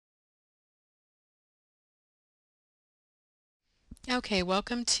Okay,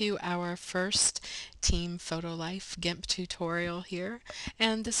 welcome to our first Team Photo Life Gimp tutorial here.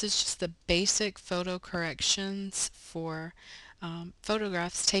 And this is just the basic photo corrections for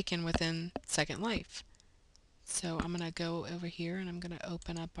photographs taken within Second Life. So I'm going to go over here and I'm going to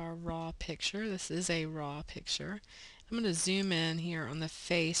open up our raw picture. This is a raw picture. I'm going to zoom in here on the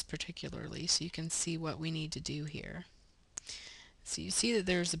face particularly so you can see what we need to do here. So you see that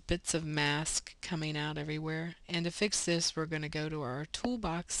there's bits of mask coming out everywhere, and to fix this we're going to go to our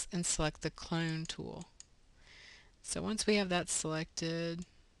toolbox and select the clone tool. So once we have that selected,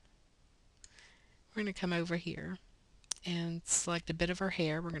 we're going to come over here and select a bit of her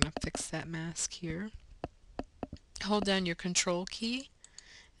hair. We're going to fix that mask here. Hold down your control key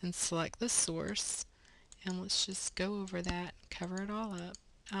and select the source, and let's just go over that, cover it all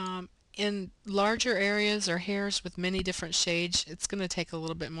up. In larger areas or hairs with many different shades, it's going to take a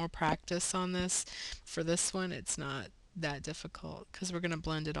little bit more practice on this. For this one, it's not that difficult because we're going to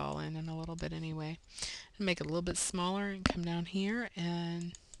blend it all in a little bit anyway. And make it a little bit smaller and come down here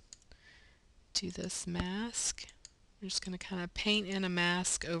and do this mask. We're just going to kind of paint in a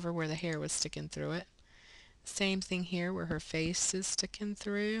mask over where the hair was sticking through it. Same thing here where her face is sticking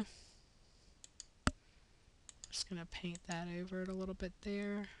through. Just going to paint that over it a little bit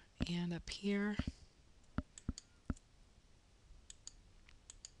there and up here.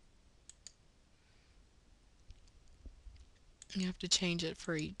 You have to change it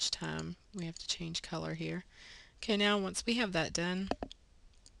for each time. We have to change color here. Okay, now once we have that done,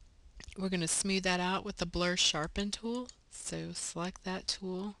 we're going to smooth that out with the blur sharpen tool. So select that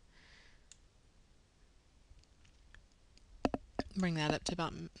tool, bring that up to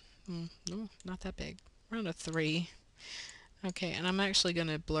about, no, not that big, around a 3. Okay, and I'm actually going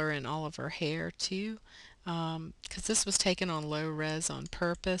to blur in all of her hair too, because this was taken on low res on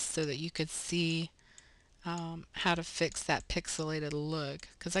purpose so that you could see how to fix that pixelated look,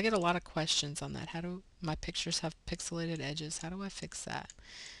 because I get a lot of questions on that. How do my pictures have pixelated edges? How do I fix that?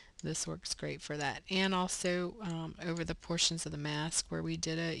 This works great for that. And also over the portions of the mask where we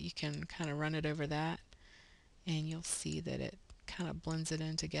did it, you can kind of run it over that and you'll see that it kind of blends it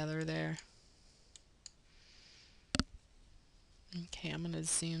in together there. Okay, I'm going to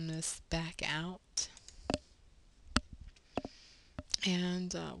zoom this back out.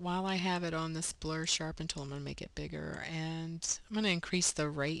 And while I have it on this blur sharpen tool, I'm going to make it bigger, and I'm going to increase the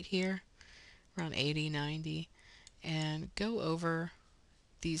rate here around 80, 90, and go over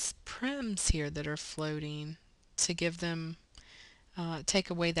these prims here that are floating to give them, take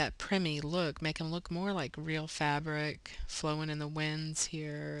away that primmy look, make them look more like real fabric flowing in the winds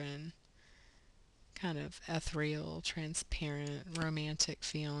here, and kind of ethereal, transparent, romantic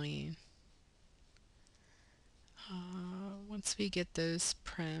feeling. Once we get those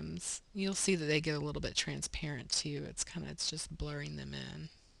prims, you'll see that they get a little bit transparent too. It's just blurring them in.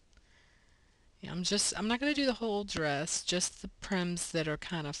 Yeah, I'm not going to do the whole dress, just the prims that are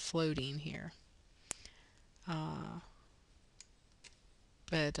kind of floating here. Uh,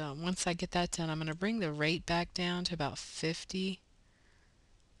 but once I get that done, I'm going to bring the rate back down to about 50.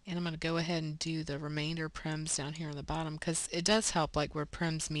 And I'm going to go ahead and do the remainder prims down here on the bottom, because it does help, like where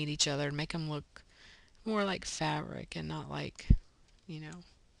prims meet each other, to make them look more like fabric and not like, you know,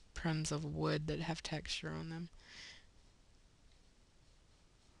 prims of wood that have texture on them.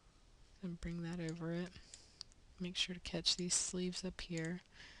 And bring that over it. Make sure to catch these sleeves up here,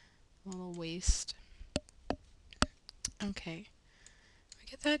 a little waist. Okay, we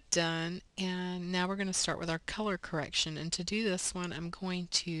get that done, and now we're going to start with our color correction. And to do this one, I'm going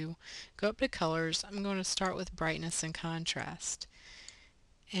to go up to colors. I'm going to start with brightness and contrast.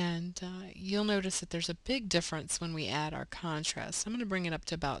 And you'll notice that there's a big difference when we add our contrast. I'm going to bring it up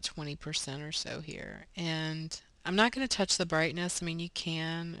to about 20% or so here. And I'm not going to touch the brightness. I mean, you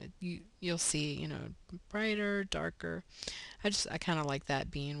can. You'll see, you know, brighter, darker. I kind of like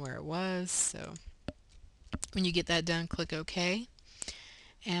that being where it was. So when you get that done, click OK.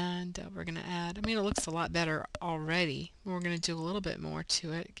 And we're going to add, I mean, it looks a lot better already. We're going to do a little bit more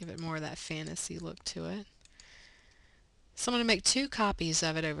to it, give it more of that fantasy look to it. So I'm going to make 2 copies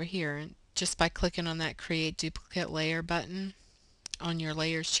of it over here, and just by clicking on that Create Duplicate Layer button on your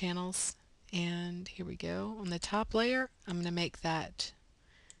Layers channels. And here we go. On the top layer, I'm going to make that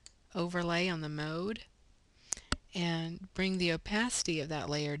overlay on the mode and bring the opacity of that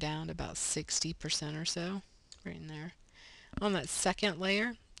layer down to about 60% or so, right in there. On that second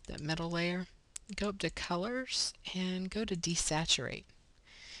layer, that middle layer, go up to Colors and go to Desaturate.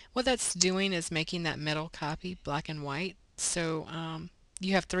 What that's doing is making that middle copy black and white. So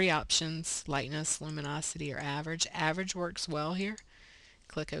you have 3 options: lightness, luminosity, or average. Average works well here.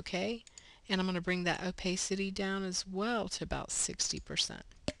 Click OK. And I'm going to bring that opacity down as well to about 60%.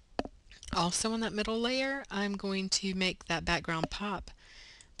 Also on that middle layer, I'm going to make that background pop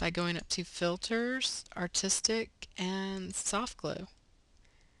by going up to Filters, Artistic, and Soft Glow.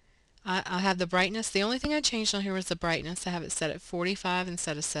 I have the brightness. The only thing I changed on here was the brightness. I have it set at 45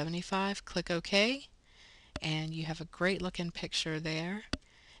 instead of 75. Click OK, and you have a great looking picture there.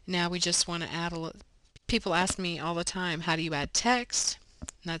 Now we just want to add a little. People ask me all the time, how do you add text?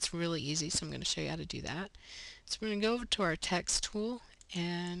 And that's really easy, so I'm going to show you how to do that. So we're going to go over to our text tool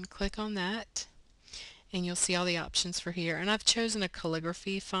and click on that, and you'll see all the options for here. And I've chosen a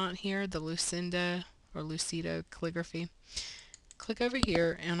calligraphy font here, the Lucinda or Lucido calligraphy. Click over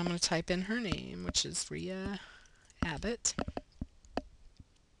here, and I'm going to type in her name, which is Rhea Abbott.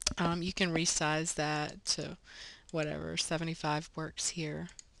 You can resize that to whatever, 75 works here.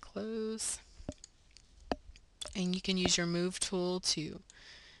 Close. And you can use your move tool to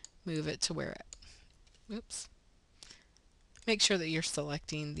move it to where it, oops. Make sure that you're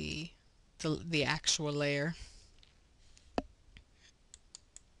selecting the actual layer.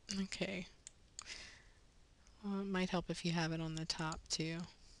 Okay. Well, it might help if you have it on the top too.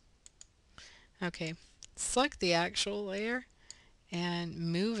 Okay. Select the actual layer and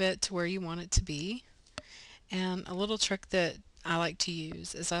move it to where you want it to be. And a little trick that I like to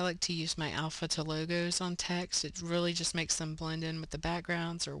use is I like to use my alpha to logos on text. It really just makes them blend in with the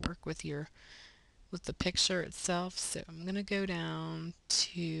backgrounds or work with the picture itself. So I'm going to go down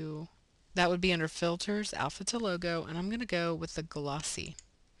to, that would be under Filters, Alpha to Logo, and I'm going to go with the Glossy.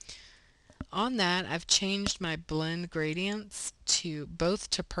 On that, I've changed my blend gradients to both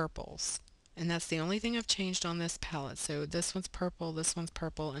to purples. And that's the only thing I've changed on this palette. So this one's purple,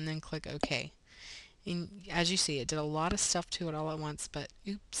 and then click OK. And as you see, it did a lot of stuff to it all at once, but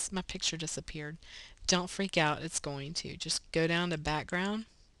oops, my picture disappeared. Don't freak out, it's going to. Just go down to background.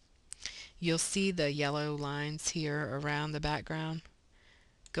 You'll see the yellow lines here around the background.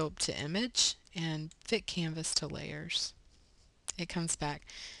 Go up to image and fit canvas to layers. It comes back.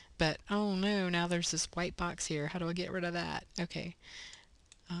 But oh no, now there's this white box here. How do I get rid of that? Okay,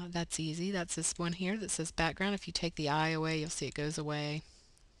 that's easy. That's this one here that says background. If you take the eye away, you'll see it goes away.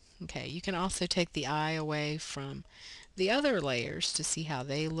 Okay, you can also take the eye away from the other layers to see how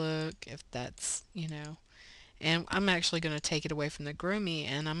they look, if that's, and I'm actually going to take it away from the groomy,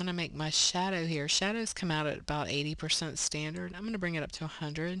 and I'm going to make my shadow here. Shadows come out at about 80% standard. I'm going to bring it up to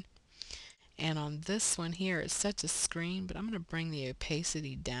 100. And on this one here, it's set to screen, but I'm going to bring the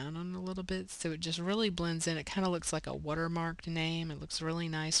opacity down on it a little bit so it just really blends in. It kind of looks like a watermarked name. It looks really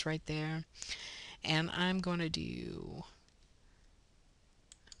nice right there. And I'm going to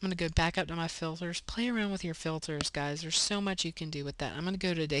go back up to my filters. Play around with your filters, guys. There's so much you can do with that. I'm going to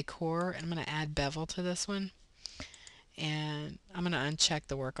go to Decor, and I'm going to add bevel to this one. And I'm going to uncheck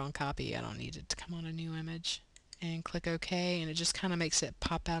the work on copy. I don't need it to come on a new image. And click OK, and it just kind of makes it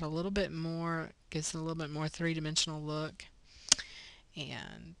pop out a little bit more, gives it a little bit more three-dimensional look.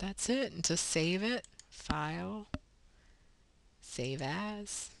 And that's it. And to save it, File, Save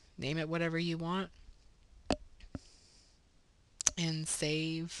As, name it whatever you want, and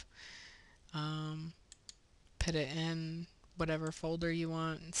save. Put it in whatever folder you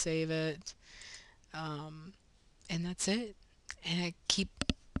want and save it. And that's it. And keep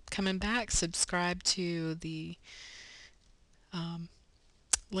coming back. Subscribe to the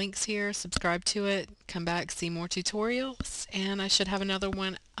links here, subscribe to it, come back, see more tutorials, and I should have another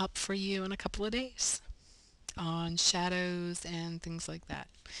one up for you in a couple of days on shadows and things like that.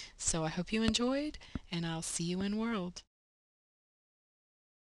 So I hope you enjoyed, and I'll see you in World.